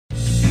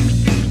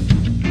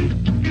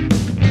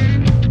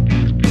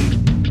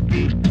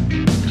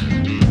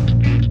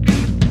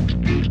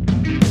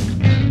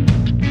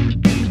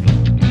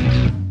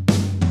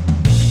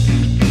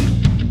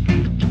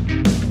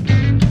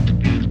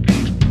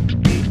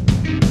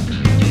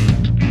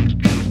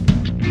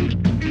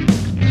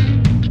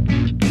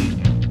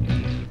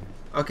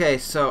Okay,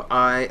 so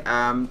I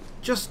am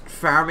just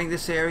farming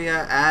this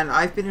area and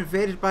I've been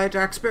invaded by a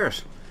dark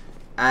spirit.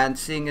 And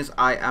seeing as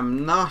I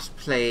am not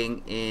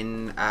playing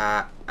in,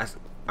 as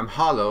I'm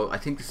hollow, I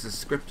think this is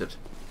scripted.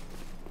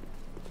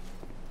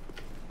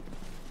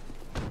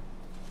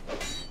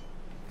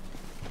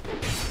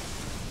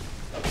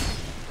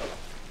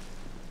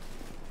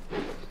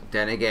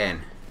 Then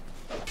again.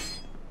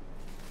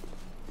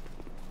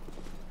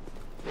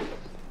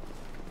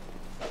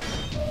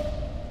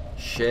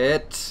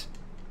 Shit.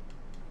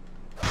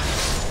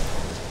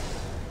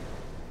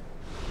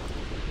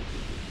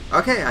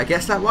 Okay, I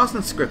guess that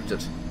wasn't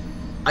scripted.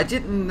 I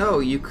didn't know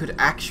you could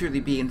actually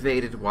be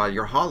invaded while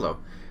you're hollow.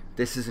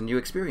 This is a new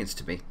experience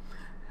to me.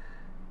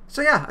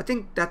 So yeah, I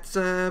think that's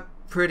a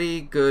pretty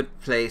good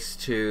place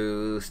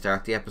to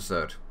start the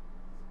episode.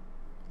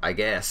 I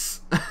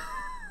guess.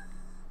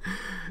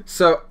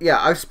 So yeah,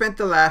 I've spent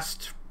the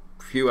last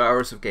few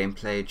hours of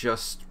gameplay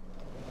just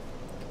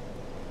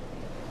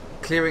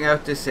clearing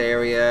out this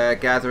area,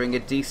 gathering a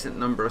decent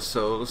number of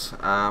souls.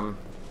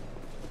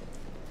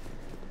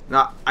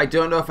 Now, I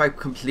don't know if I've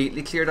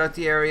completely cleared out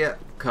the area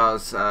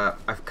because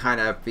I've kind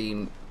of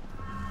been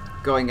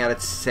going at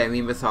it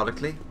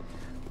semi-methodically.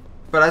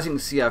 But as you can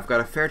see, I've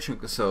got a fair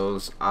chunk of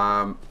souls.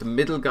 The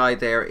middle guy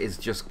there is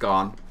just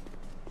gone,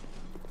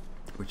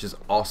 which is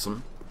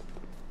awesome.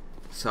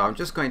 So I'm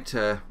just going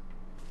to...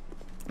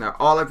 Now,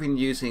 all I've been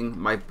using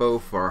my bow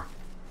for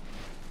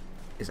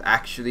is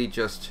actually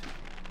just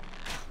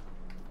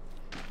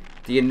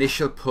the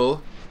initial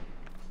pull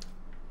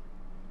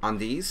on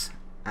these,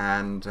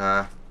 and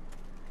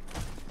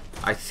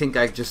I think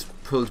I just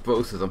pulled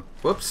both of them.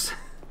 Whoops.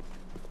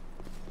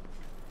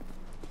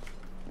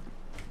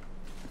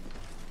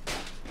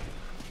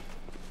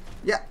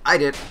 Yeah, I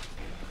did.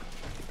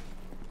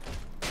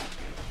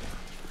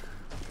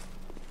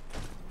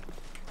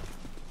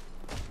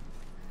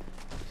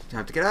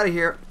 Time to get out of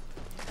here.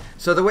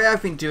 So the way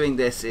I've been doing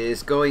this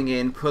is going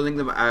in, pulling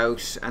them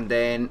out, and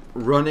then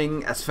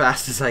running as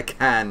fast as I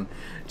can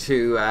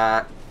to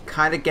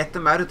kind of get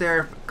them out of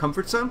their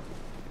comfort zone.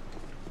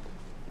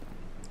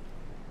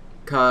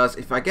 Because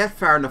if I get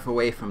far enough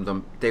away from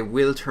them, they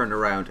will turn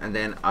around, and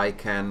then I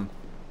can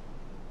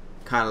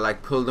kind of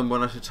like pull them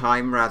one at a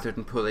time rather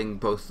than pulling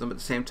both of them at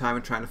the same time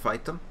and trying to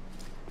fight them.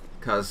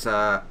 Because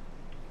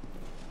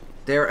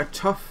they're a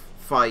tough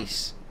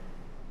fight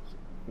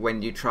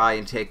when you try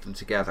and take them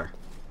together.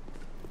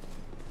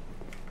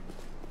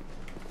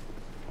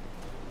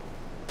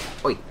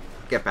 Oi,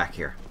 get back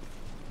here.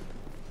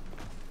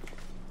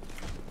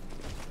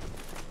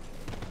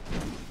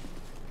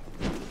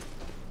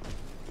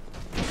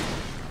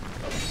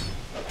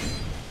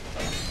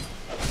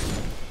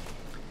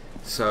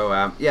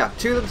 So yeah,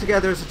 two of them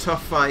together is a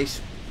tough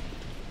fight.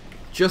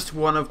 Just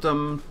one of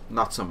them,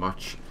 not so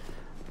much.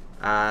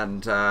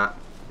 And the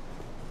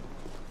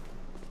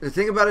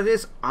thing about it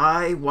is,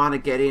 I want to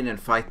get in and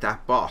fight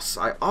that boss.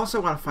 I also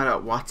want to find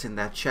out what's in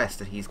that chest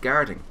that he's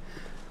guarding.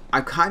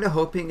 I'm kind of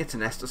hoping it's an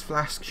Estus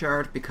Flask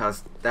shard,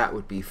 because that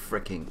would be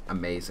freaking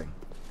amazing.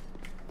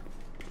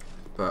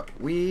 But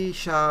we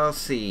shall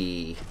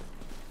see.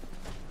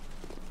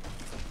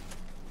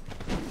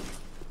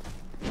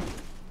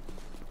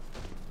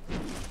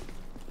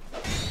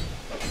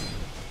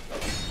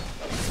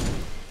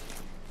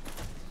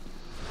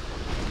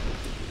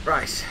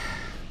 Right.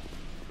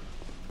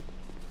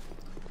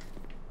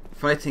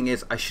 Funny thing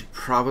is, I should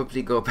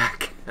probably go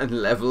back and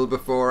level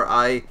before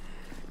I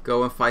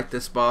go and fight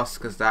this boss,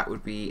 because that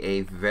would be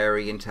a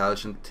very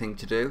intelligent thing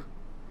to do.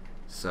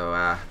 So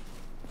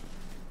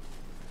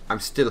I'm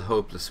still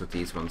hopeless with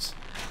these ones.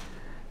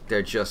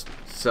 They're just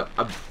so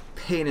a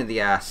pain in the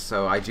ass,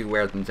 so I do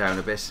wear them down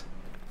a bit.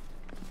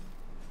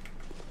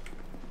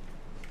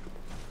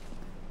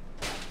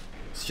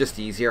 It's just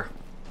easier.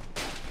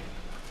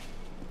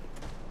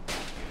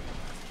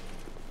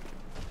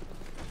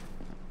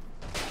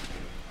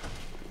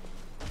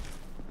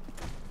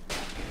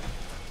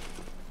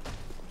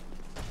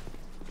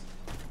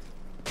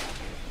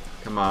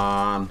 Come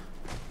on.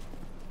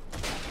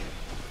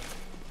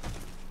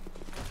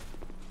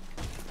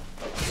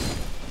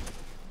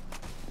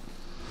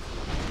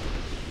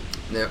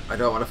 No, I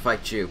don't want to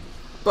fight you.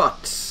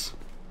 But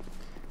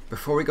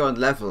before we go and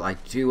level, I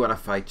do want to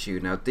fight you.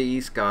 Now,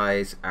 these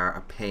guys are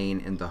a pain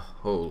in the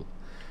hole.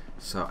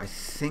 So I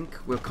think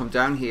we'll come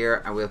down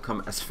here and we'll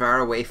come as far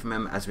away from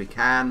him as we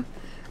can.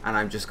 And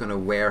I'm just going to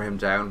wear him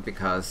down,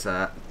 because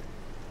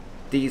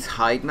these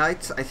Hide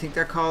Knights, I think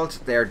they're called,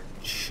 they're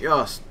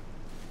just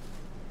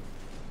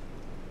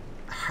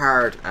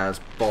hard as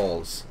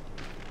balls.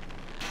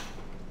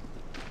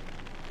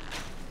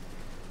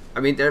 I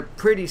mean, they're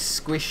pretty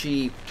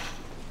squishy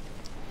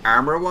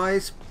armor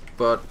wise,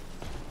 but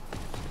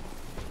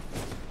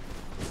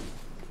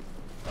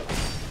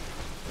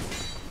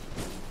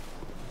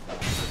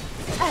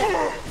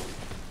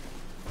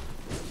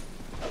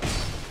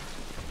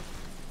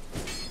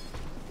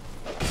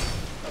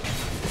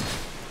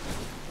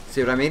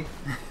see what I mean?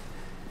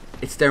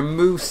 It's their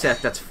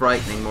moveset that's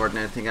frightening more than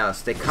anything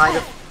else. They kind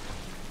of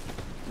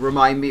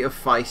remind me of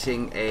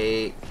fighting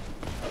a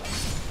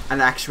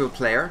an actual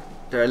player.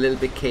 They're a little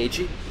bit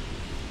cagey.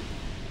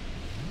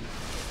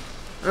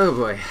 Oh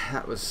boy,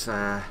 that was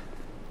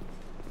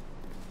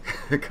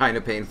kind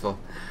of painful.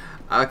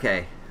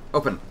 Okay,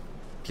 open.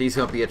 Please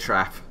don't be a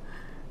trap.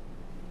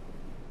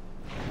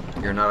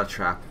 You're not a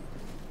trap.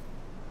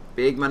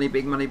 Big money,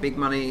 big money, big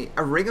money.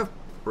 A ring of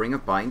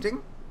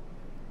binding?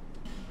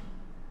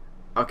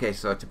 Okay,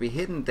 so to be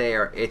hidden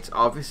there, it's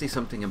obviously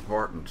something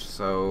important.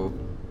 So,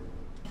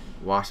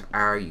 what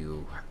are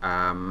you?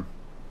 I've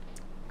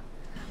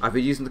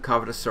been using the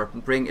Covetous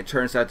Serpent Ring. It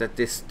turns out that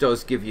this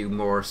does give you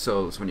more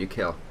souls when you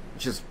kill,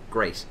 which is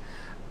great.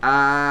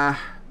 Life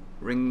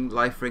ring.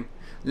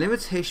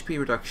 Limits HP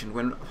reduction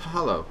when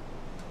hollow.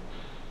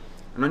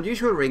 An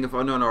unusual ring of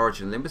unknown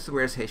origin limits the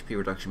wearer's HP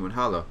reduction when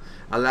hollow.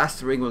 Alas,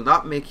 the ring will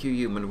not make you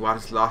human. What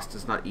is lost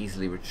is not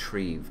easily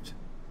retrieved.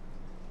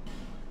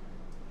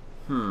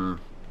 The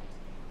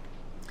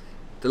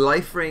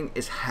life ring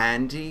is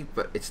handy,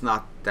 but it's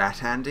not that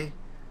handy.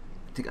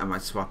 I think I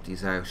might swap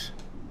these out.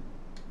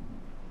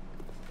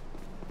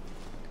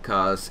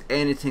 Because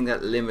anything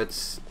that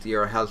limits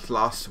your health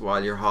loss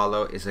while you're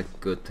hollow is a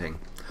good thing.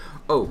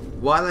 Oh,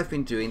 while I've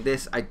been doing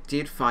this, I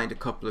did find a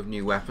couple of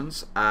new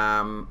weapons.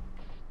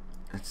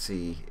 Let's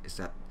see, is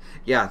that...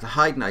 Yeah, the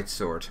Hide Knight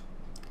Sword.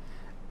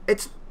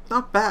 It's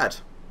not bad.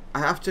 I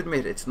have to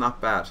admit, it's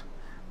not bad.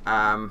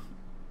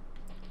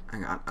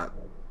 Hang on.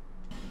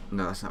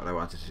 No, that's not what I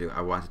wanted to do.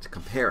 I wanted to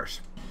compare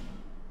it.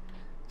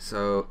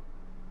 So,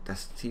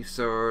 that's the Thief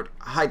Sword.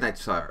 Hide Knight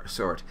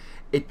Sword.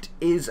 It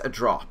is a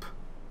drop.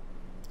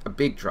 A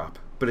big drop.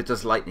 But it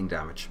does lightning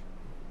damage.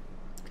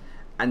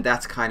 And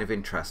that's kind of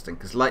interesting.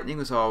 Because lightning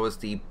was always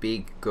the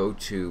big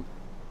go-to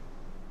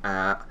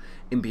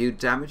imbued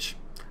damage.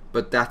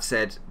 But that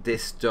said,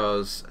 this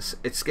does...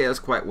 It scales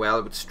quite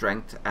well with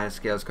strength. And it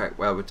scales quite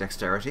well with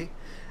dexterity.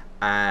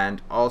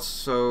 And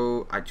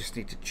also, I just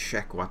need to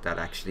check what that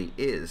actually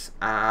is.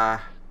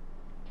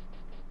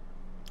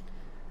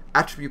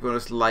 Attribute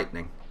bonus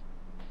lightning.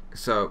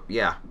 So,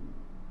 yeah.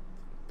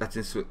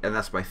 And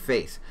that's my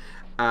face.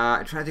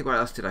 I'm trying to think what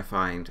else did I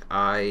find.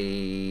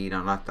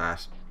 No, not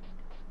that.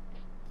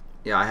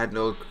 Yeah, I had an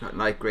old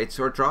Knight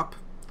Greatsword drop.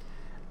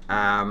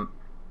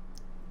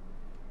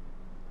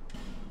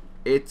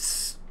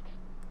 It's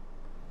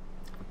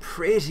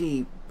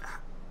pretty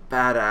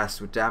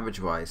badass with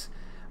damage-wise.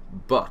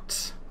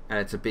 But, and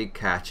it's a big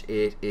catch,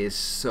 it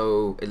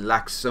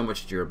lacks so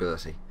much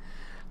durability.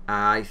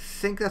 I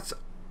think that's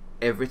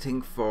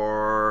everything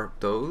for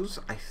those,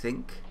 I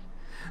think.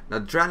 Now,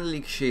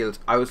 Dranneleague Shield,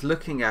 I was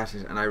looking at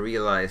it and I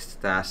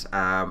realized that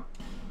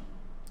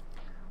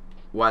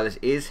while it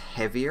is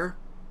heavier,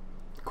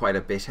 quite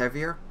a bit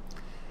heavier,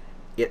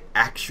 it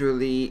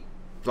actually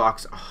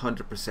blocks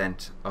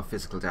 100% of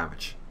physical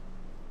damage.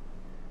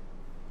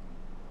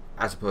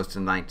 As opposed to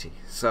 90.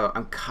 So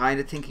I'm kind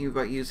of thinking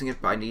about using it,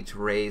 but I need to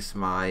raise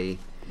my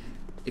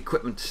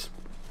equipment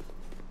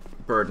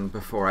burden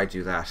before I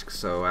do that.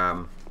 So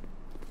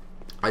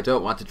I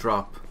don't want to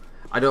drop...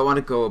 I don't want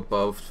to go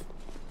above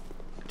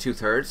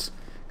 2/3,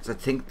 because I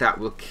think that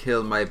will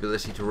kill my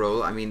ability to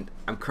roll. I mean,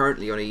 I'm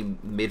currently only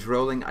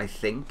mid-rolling, I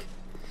think.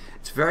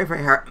 It's very,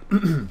 very hard...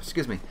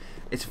 excuse me.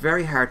 It's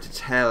very hard to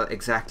tell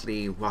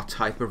exactly what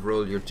type of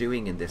roll you're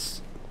doing in this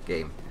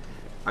game.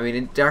 I mean,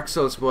 in Dark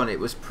Souls 1, it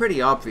was pretty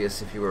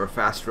obvious if you were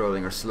fast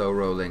rolling or slow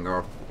rolling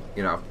or,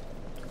 you know,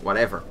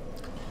 whatever.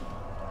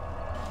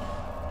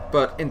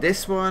 But in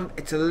this one,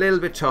 it's a little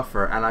bit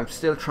tougher, and I'm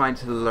still trying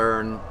to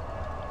learn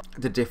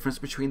the difference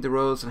between the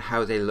rolls and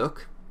how they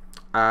look.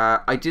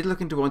 I did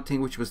look into one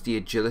thing, which was the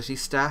agility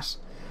stat,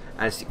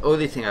 and it's the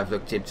only thing I've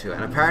looked into.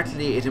 And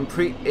apparently, it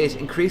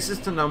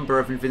increases the number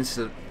of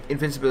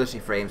invincibility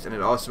frames, and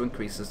it also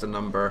increases the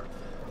number,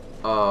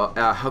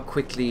 how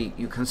quickly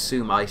you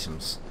consume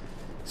items.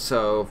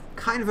 So,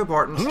 kind of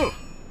important.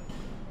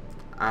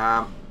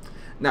 Now,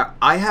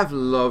 I have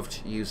loved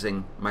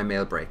using my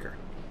Mail Breaker,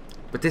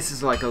 but this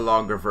is like a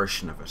longer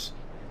version of it.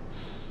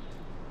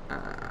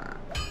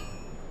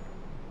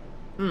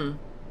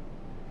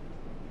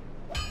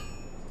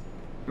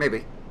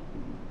 Maybe.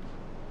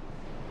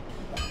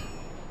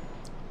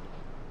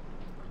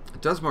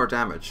 It does more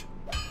damage.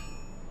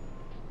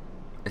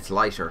 It's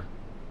lighter.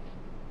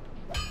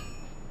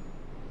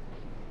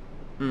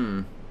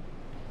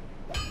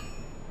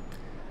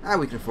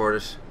 We can afford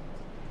it.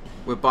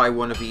 We'll buy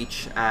one of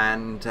each,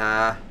 and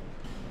to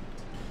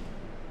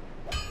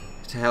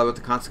hell with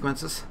the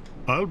consequences.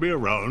 I'll be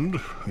around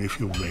if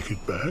you make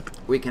it back.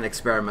 We can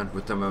experiment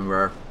with them when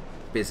we're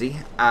busy.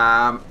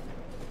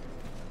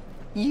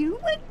 You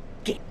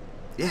again?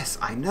 Yes,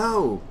 I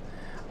know.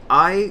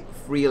 I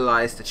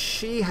realized that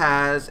she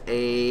has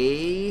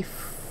a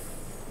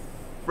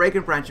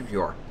fragrant branch of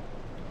yore.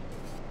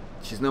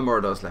 She's no more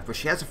of those left, but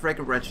she has a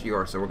fragrant branch of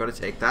yore, so we're going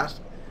to take that.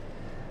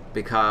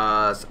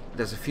 Because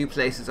there's a few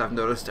places I've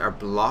noticed are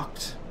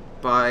blocked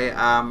by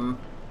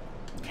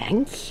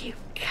Thank you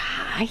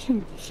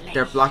kindly.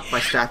 They're blocked by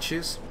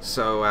statues,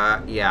 so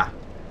yeah,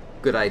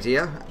 good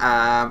idea.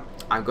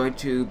 I'm going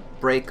to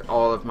break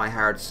all of my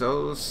hard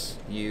souls,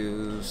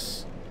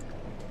 use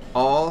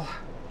all,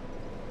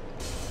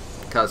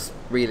 Because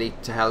really,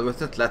 to hell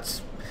with it.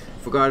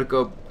 If we're going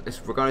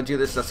to do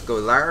this, let's go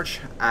large.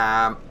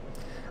 I'm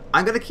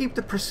going to keep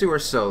the Pursuer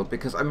Soul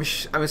because I'm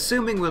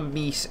assuming we'll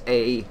meet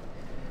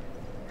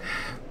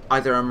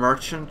either a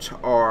merchant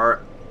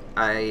or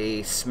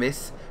a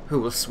smith who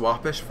will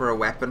swap it for a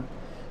weapon.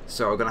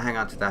 So we're going to hang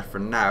on to that for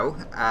now.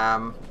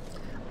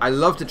 I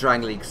love the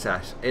Dragon League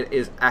set. It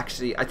is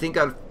actually, I think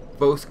out of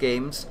both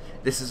games,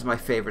 this is my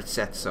favorite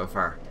set so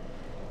far.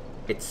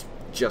 It's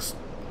just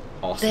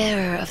awesome.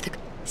 Bearer of the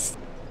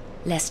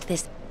lest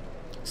this.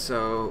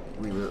 So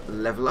we will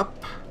level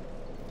up.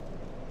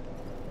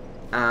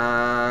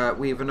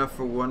 We have enough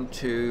for 1,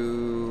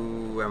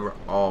 2, and we're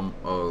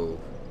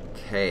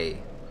okay.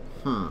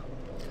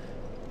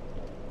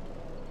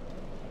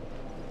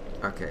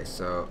 Okay,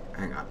 so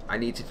hang on. I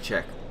need to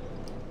check.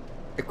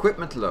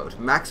 Equipment load.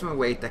 Maximum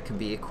weight that can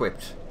be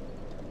equipped.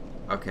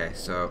 Okay,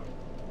 so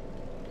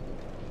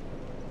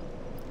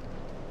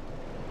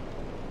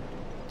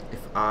if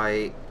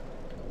I...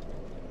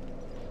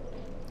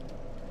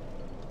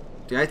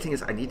 The only thing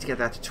is I need to get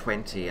that to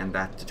 20 and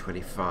that to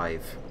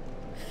 25.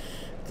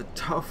 It's a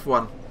tough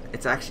one.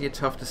 It's actually a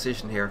tough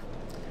decision here.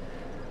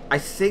 I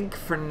think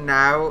for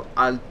now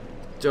I'll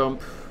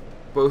dump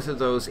both of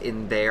those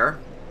in there.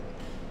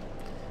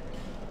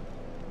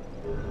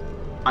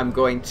 I'm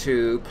going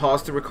to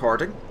pause the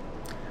recording.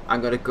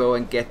 I'm going to go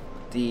and get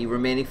the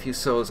remaining few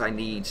souls I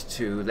need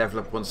to level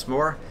up once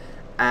more,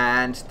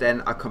 and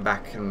then I'll come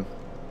back and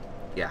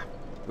yeah,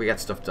 we get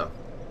stuff done.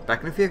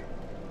 Back in a few.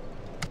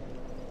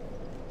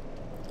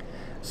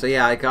 So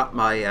yeah, I got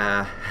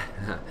my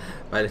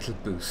my little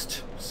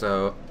boost.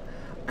 So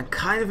I'm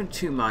kind of in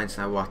two minds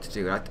now what to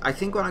do. I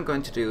think what I'm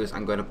going to do is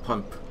I'm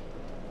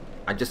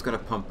just going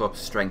to pump up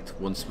strength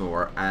once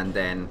more, and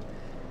then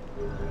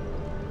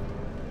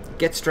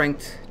get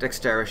strength,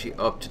 dexterity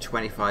up to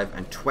 25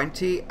 and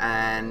 20,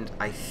 and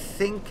I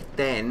think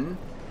then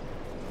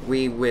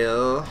we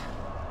will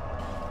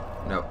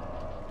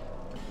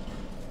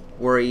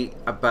worry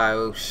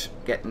about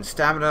getting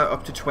stamina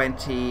up to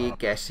 20,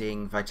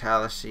 getting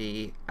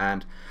vitality,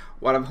 and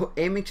what I'm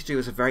aiming to do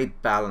is a very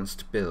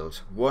balanced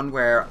build, one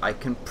where I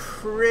can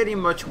pretty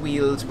much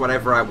wield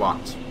whatever I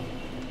want.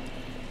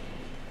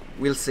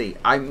 We'll see.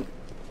 I'm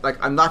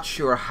not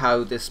sure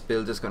how this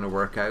build is going to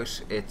work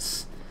out.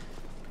 It's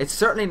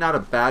certainly not a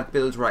bad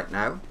build right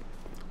now.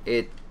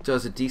 It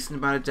does a decent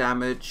amount of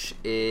damage.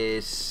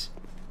 It's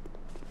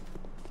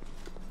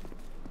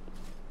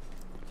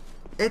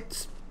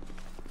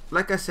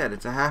like I said,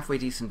 it's a halfway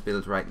decent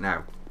build right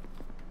now.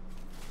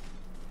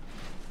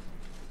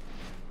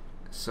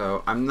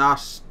 So I'm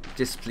not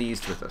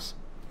displeased with it.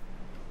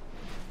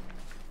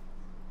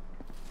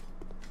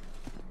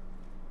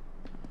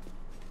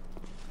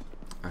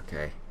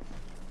 Okay.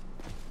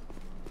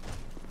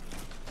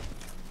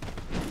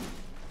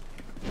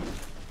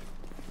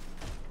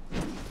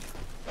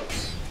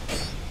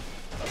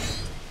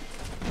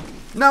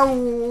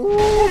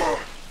 No!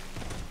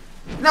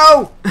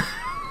 No!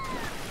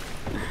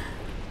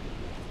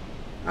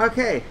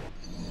 Okay.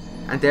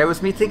 And there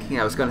was me thinking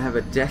I was going to have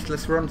a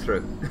deathless run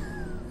through.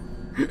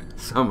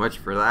 So much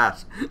for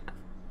that.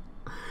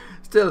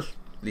 Still,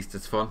 at least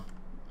it's fun.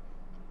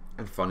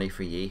 And funny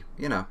for ye.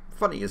 You know,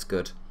 funny is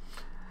good.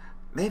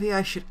 Maybe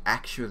I should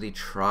actually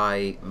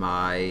try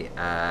my...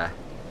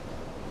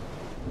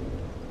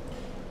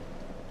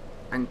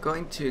 I'm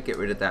going to get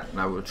rid of that, and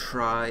I will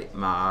try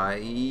my...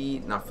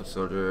 Not foot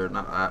soldier,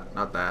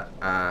 not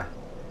that.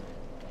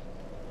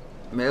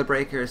 Mail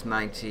breaker is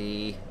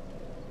 90.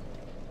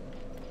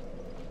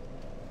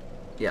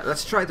 Yeah,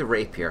 let's try the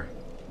rapier.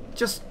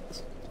 Just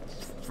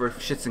for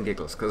shits and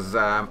giggles, because,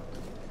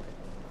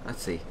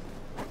 let's see.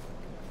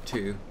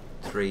 2,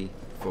 3,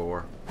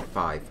 4,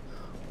 5.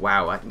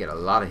 Wow, I can get a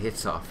lot of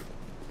hits off.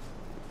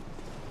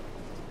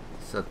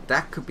 So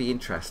that could be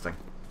interesting.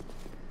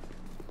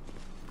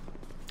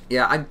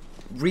 Yeah, I'm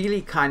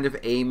really kind of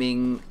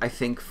aiming, I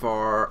think,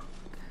 for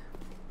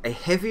a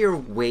heavier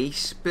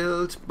weight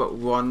build, but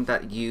one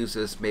that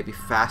uses maybe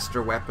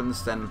faster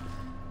weapons than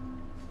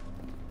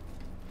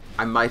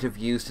I might have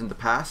used in the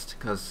past,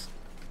 because,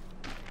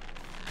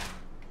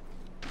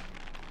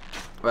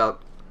 well,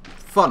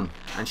 fun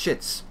and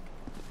shits.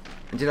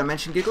 And did I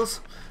mention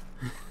giggles?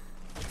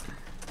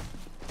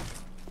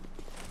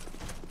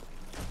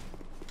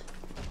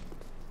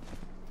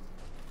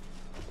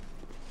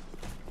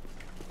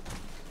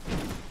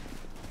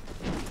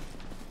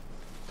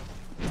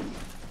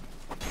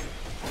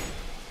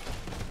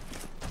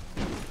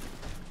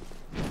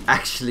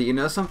 Actually, you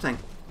know something?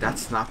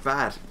 That's not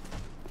bad.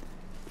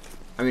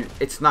 I mean,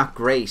 it's not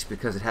great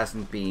because it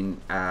hasn't been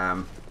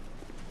had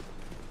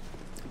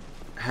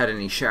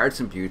any shards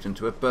imbued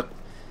into it, but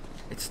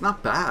it's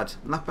not bad.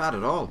 Not bad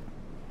at all.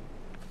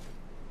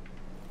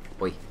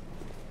 Oi.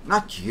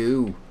 Not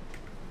you.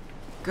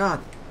 God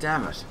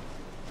damn it.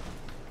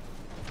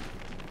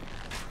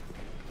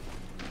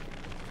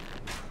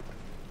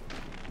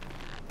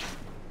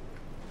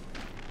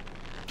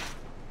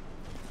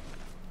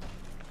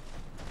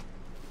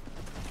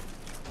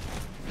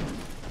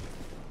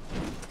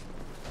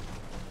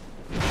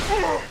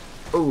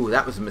 Oh,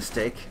 that was a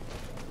mistake.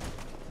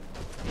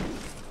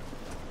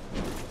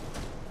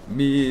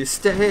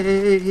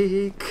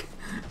 Mistake!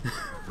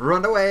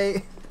 Run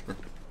away!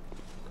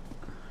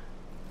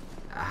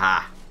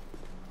 Aha!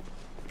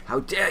 How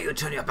dare you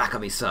turn your back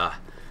on me, sir?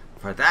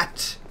 For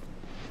that,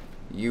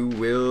 you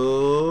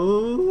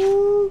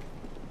will...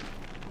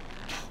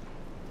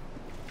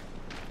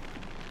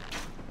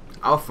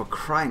 Oh, for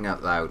crying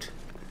out loud.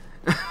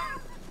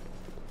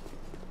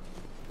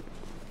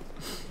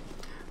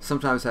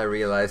 Sometimes I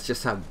realize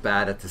just how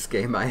bad at this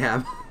game I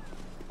am.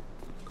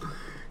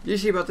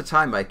 Usually about the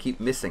time I keep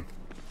missing.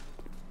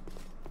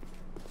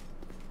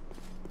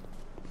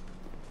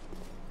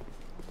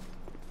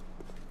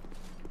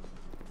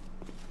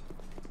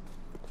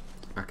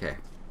 Okay.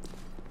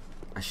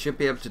 I should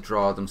be able to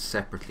draw them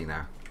separately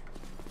now.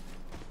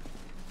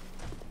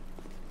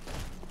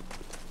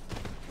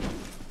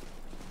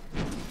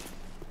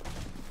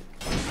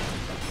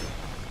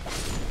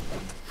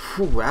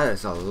 Whew, that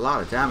is a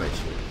lot of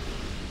damage.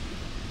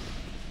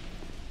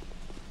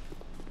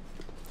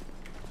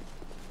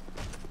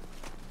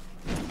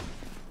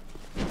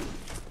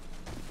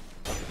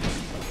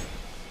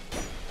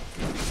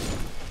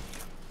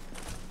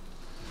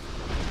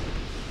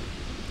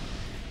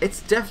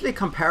 It's definitely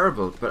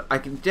comparable, but I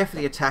can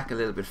definitely attack a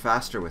little bit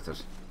faster with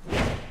it.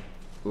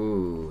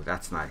 Ooh,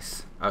 that's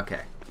nice.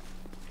 Okay.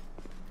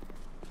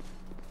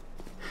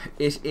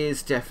 It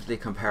is definitely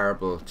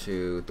comparable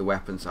to the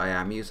weapons I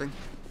am using.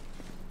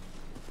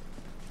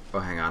 Oh,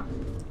 hang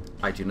on.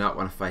 I do not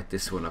want to fight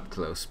this one up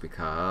close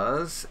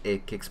because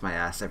it kicks my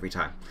ass every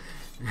time.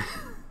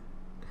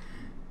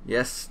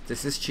 Yes,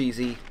 this is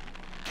cheesy.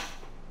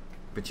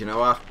 But you know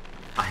what?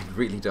 I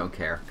really don't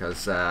care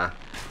because...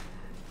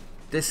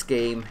 this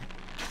game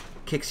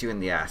kicks you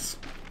in the ass.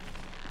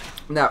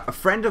 Now, a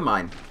friend of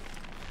mine,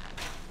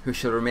 who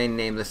shall remain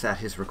nameless at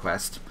his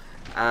request,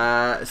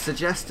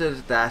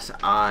 suggested that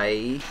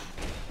I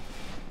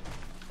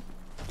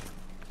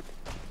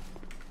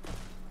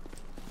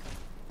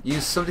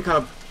use something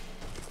called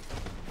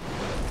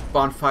a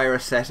bonfire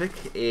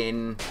ascetic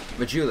in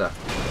Majula.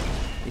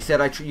 He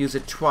said I use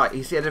it twice.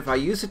 He said if I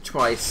use it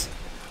twice,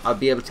 I'll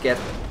be able to get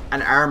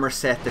an armor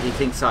set that he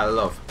thinks I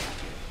love.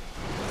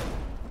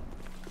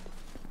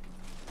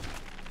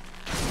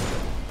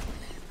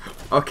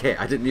 Okay,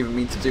 I didn't even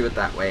mean to do it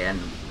that way, and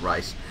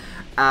right.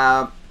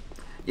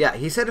 Yeah,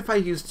 he said if I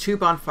use 2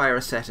 bonfire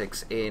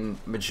ascetics in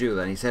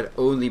Majula, and he said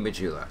only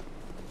Majula,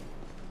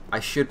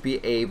 I should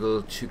be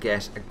able to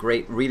get a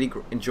great, really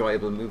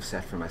enjoyable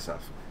moveset for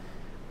myself.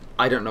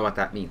 I don't know what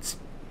that means.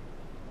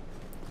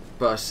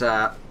 But,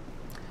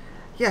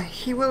 yeah,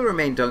 he will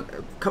remain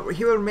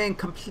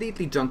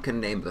completely Duncan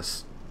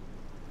nameless.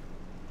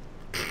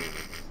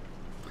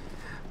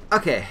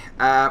 Okay,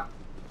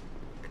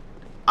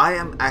 I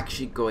am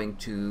actually going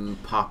to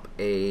pop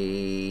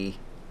a...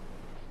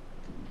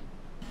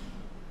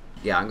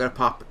 Yeah, I'm going to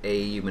pop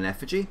a human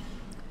effigy.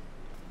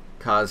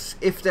 Because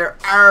if there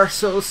are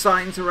soul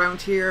signs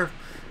around here,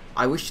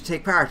 I wish to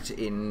take part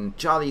in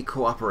jolly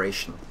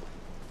cooperation.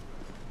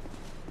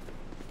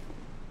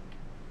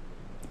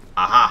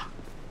 Aha!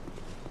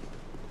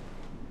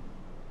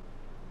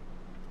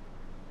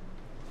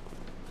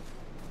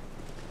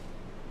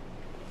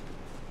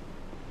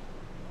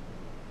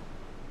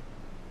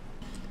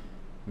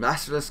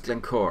 Masterless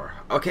Glencore.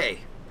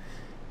 Okay,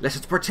 let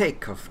us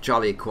partake of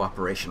jolly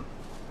cooperation.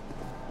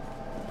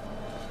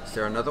 Is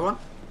there another one?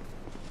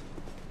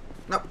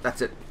 Nope,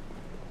 that's it.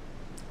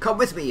 Come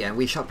with me and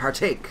we shall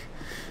partake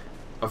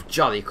of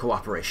jolly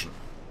cooperation.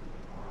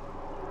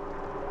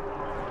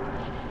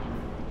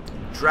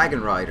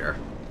 Dragon Rider.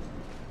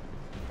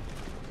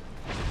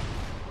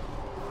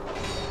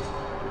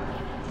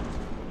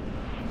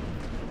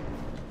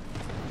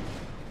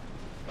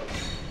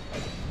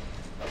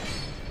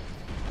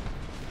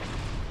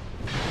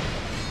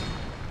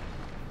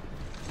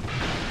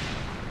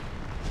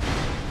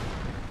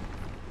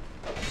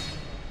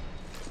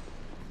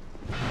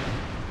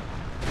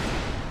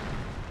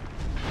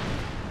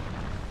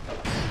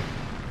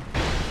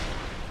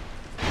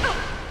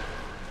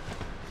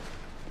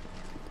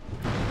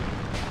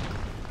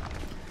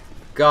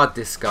 God,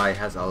 this guy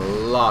has a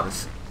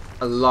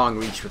long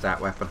reach with that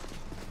weapon.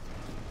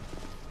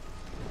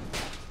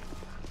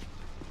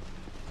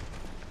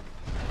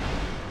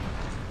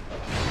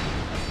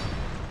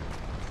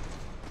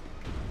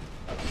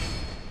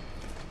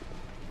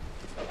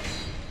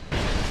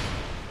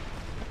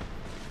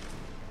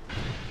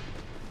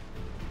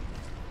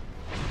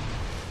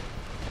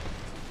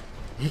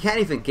 He can't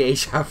even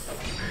gauge how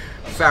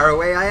far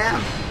away I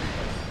am.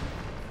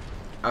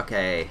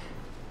 Okay.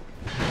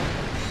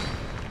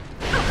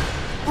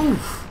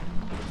 Oof.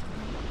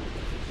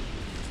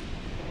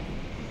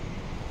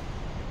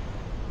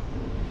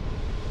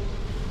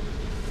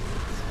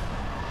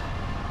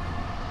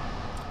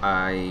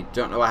 I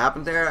don't know what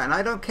happened there, and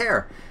I don't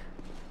care.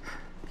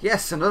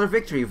 Yes, another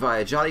victory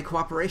via jolly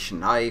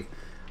cooperation. I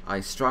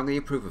strongly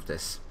approve of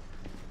this.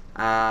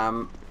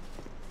 And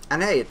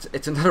hey,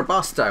 it's another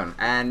boss down,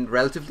 and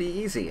relatively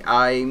easy.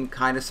 I'm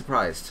kind of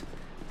surprised.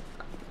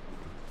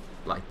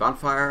 Light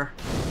bonfire.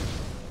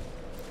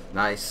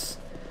 Nice.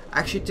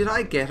 Actually, did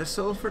I get a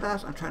soul for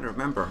that? I'm trying to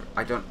remember.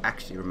 I don't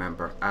actually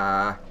remember.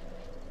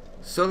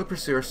 Soul of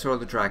Pursuer, Soul of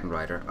the Dragon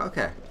Rider.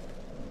 Okay.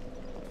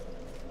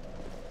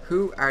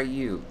 Who are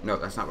you? No,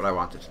 that's not what I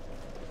wanted.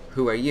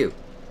 Who are you?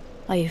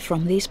 Are you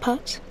from these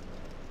parts?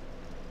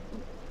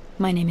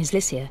 My name is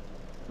Lycia.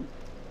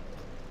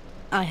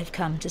 I have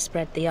come to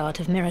spread the art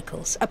of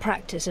miracles, a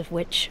practice of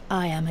which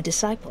I am a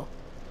disciple.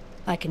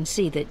 I can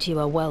see that you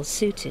are well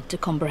suited to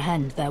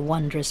comprehend their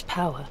wondrous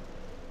power.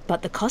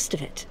 But the cost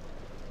of it,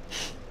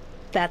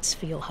 that's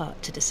for your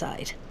heart to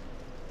decide.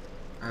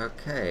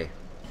 Okay.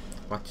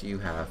 What do you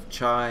have?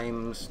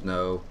 Chimes?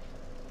 No.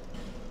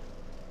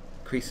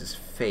 Increases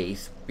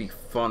faith. Be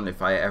fun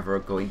if I ever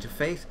go into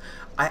faith.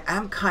 I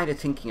am kind of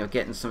thinking of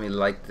getting something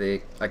like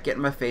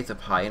getting my faith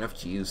up high enough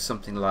to use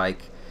something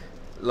like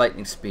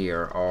lightning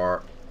spear,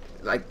 or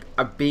like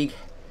a big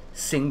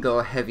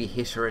single heavy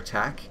hitter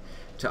attack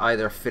to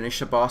either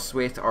finish a boss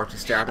with or to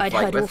start a I'd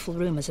fight heard with. awful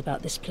rumors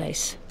about this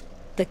place.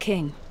 The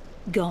king,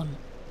 gone.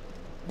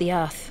 The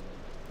earth,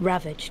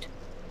 ravaged.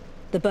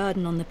 The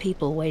burden on the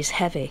people weighs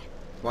heavy.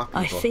 What people?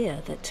 I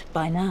fear that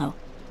by now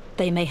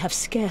they may have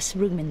scarce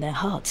room in their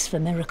hearts for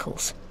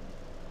miracles.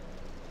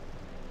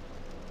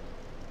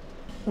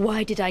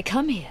 Why did I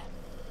come here?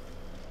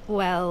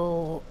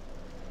 Well,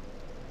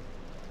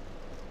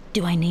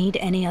 do I need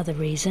any other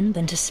reason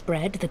than to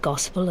spread the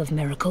gospel of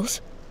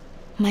miracles?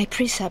 My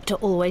preceptor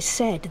always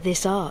said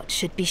this art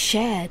should be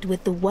shared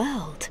with the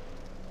world,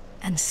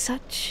 and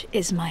such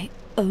is my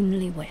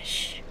only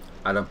wish.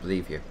 I don't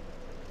believe you.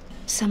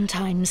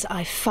 Sometimes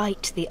I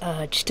fight the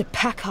urge to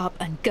pack up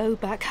and go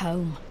back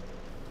home.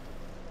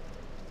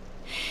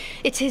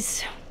 It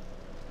is...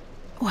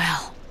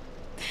 well,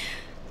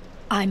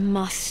 I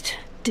must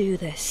do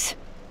this.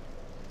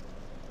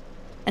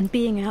 And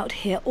being out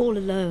here all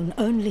alone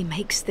only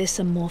makes this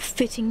a more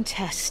fitting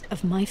test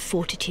of my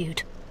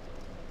fortitude.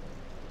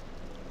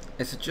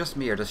 Is it just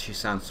me, or does she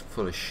sound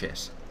full of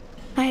shit?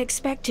 I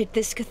expected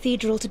this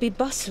cathedral to be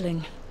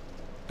bustling,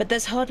 but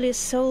there's hardly a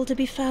soul to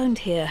be found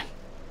here.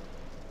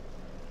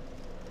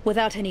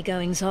 Without any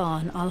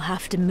goings-on, I'll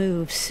have to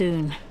move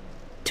soon,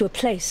 to a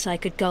place I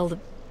could gull the...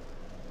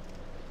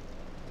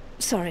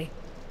 sorry,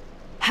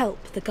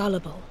 help the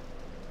gullible,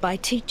 by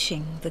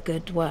teaching the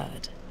good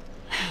word.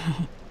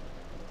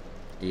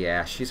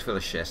 Yeah, she's full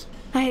of shit.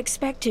 I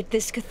expected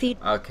this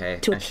cathedral... Okay,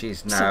 and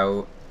she's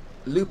now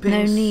looping.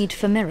 No need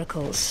for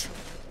miracles.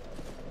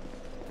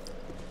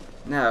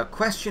 Now,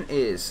 question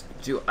is,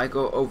 do I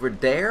go over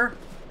there?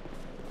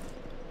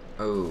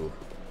 Oh.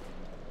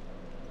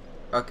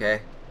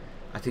 Okay.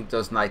 I think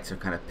those knights are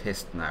kind of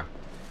pissed now.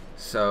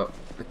 So,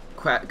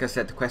 like I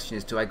said, the question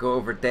is, do I go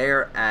over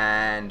there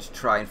and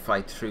try and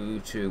fight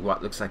through to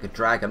what looks like a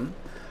dragon?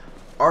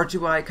 Or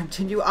do I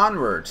continue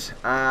onward?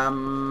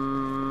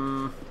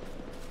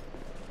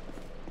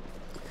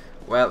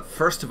 Well,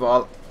 first of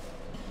all,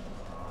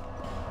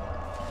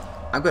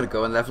 I'm going to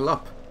go and level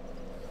up.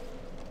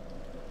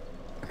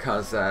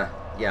 Because,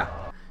 yeah,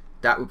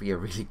 that would be a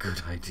really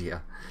good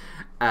idea.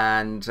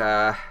 And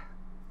then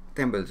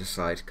we'll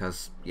decide,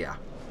 because, yeah.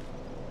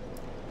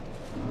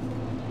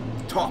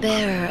 Talk.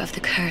 Bearer of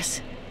the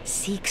curse,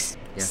 seek,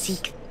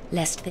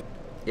 lest the...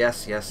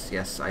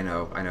 Yes, I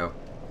know.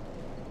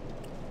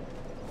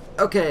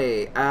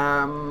 Okay,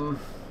 I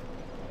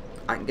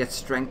can get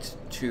strength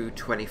to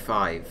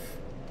 25.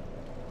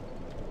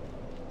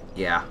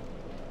 Yeah.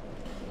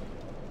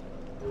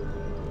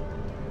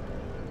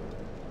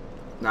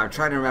 Now I'm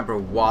trying to remember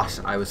what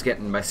I was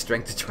getting my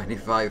strength to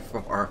 25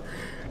 for,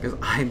 because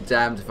I'm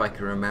damned if I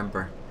can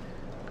remember.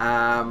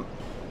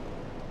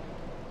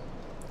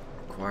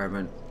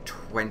 Requirement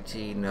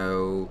 20,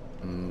 no.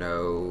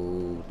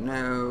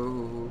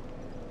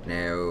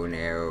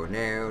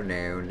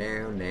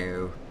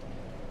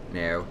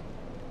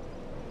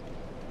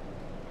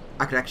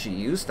 I could actually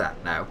use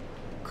that now.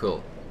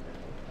 Cool.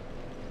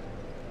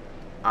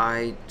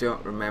 I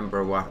don't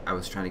remember what I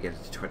was trying to get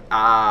it to 20.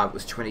 Ah, it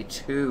was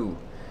 22.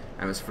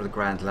 And it was for the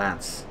Grand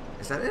Lance.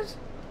 Is that it?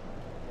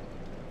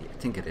 Yeah, I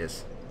think it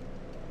is.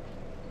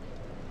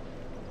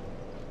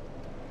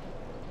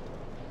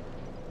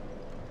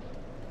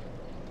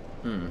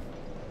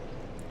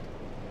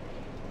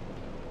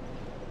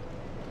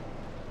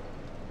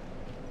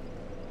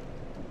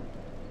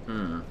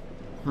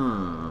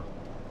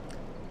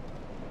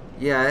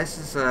 Yeah, this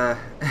is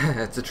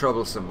it's a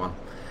troublesome one.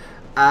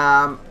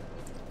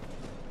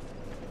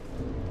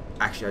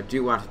 Actually, I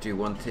do want to do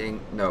one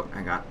thing. No,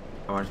 hang on.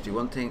 I want to do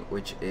one thing,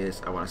 which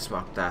is I want to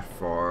swap that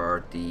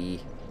for the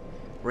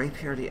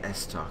rapier, the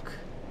S-stock.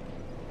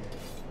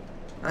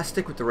 Let's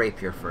stick with the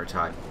rapier for a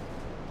time.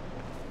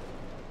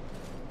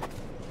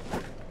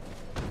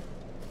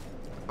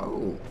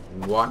 Oh,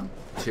 1,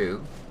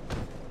 2.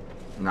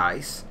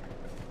 Nice.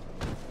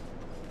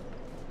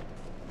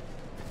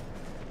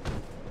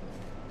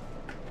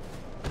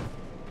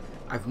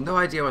 I've no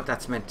idea what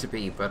that's meant to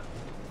be, but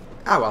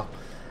oh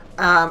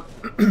well.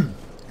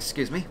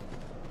 Excuse me.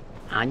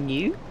 And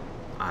you?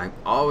 I'm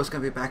always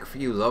going to be back for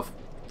you, love.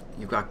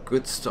 You've got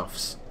good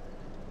stuffs.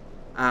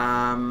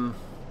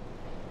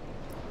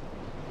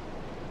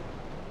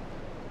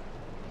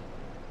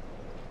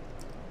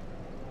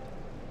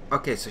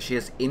 Okay, so she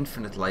has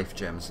infinite life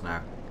gems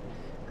now.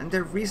 And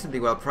they're reasonably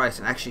well priced.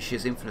 And actually she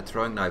has infinite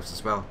throwing knives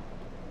as well.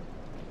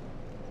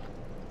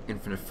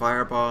 Infinite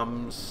fire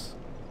bombs.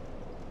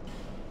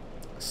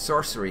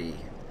 Sorcery.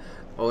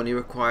 Only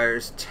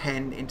requires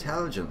 10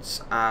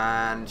 intelligence.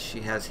 And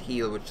she has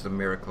heal, which is a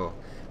miracle.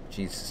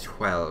 She's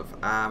 12.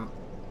 I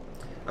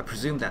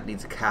presume that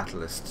needs a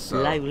catalyst.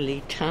 So.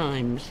 Lowly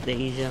times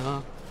these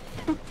are.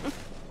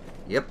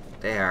 Yep,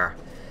 they are.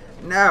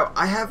 Now,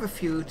 I have a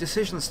few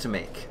decisions to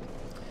make.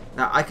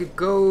 Now, I could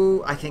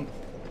go, I think,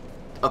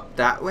 up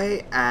that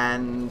way,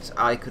 and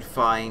I could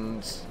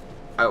find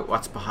out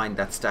what's behind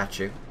that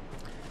statue.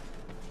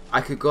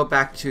 I could go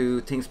back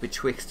to Things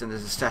Betwixt, and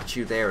there's a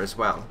statue there as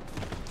well.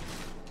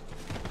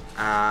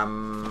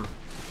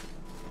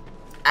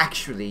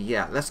 Actually,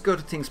 yeah, let's go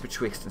to Things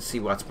Betwixt and see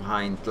what's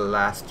behind the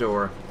last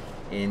door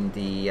in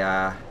the...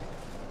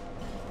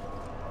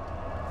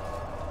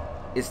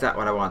 Is that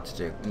what I want to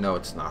do? No,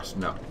 it's not.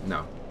 No,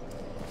 no.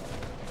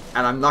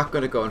 And I'm not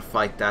going to go and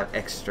fight that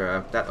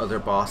other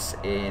boss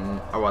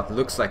in, or what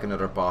looks like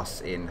another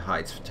boss in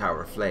Hyde's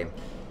Tower of Flame.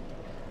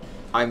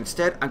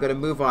 Instead, I'm going to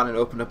move on and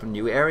open up a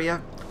new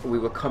area. We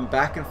will come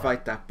back and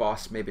fight that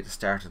boss maybe at the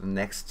start of the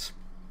next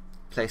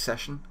play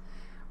session,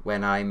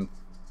 when I'm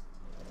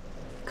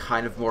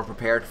kind of more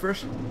prepared for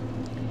it.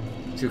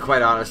 To be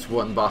quite honest,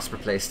 one boss per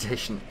play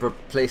session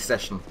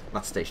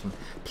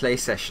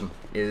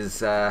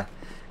is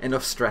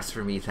enough stress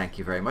for me, thank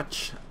you very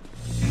much.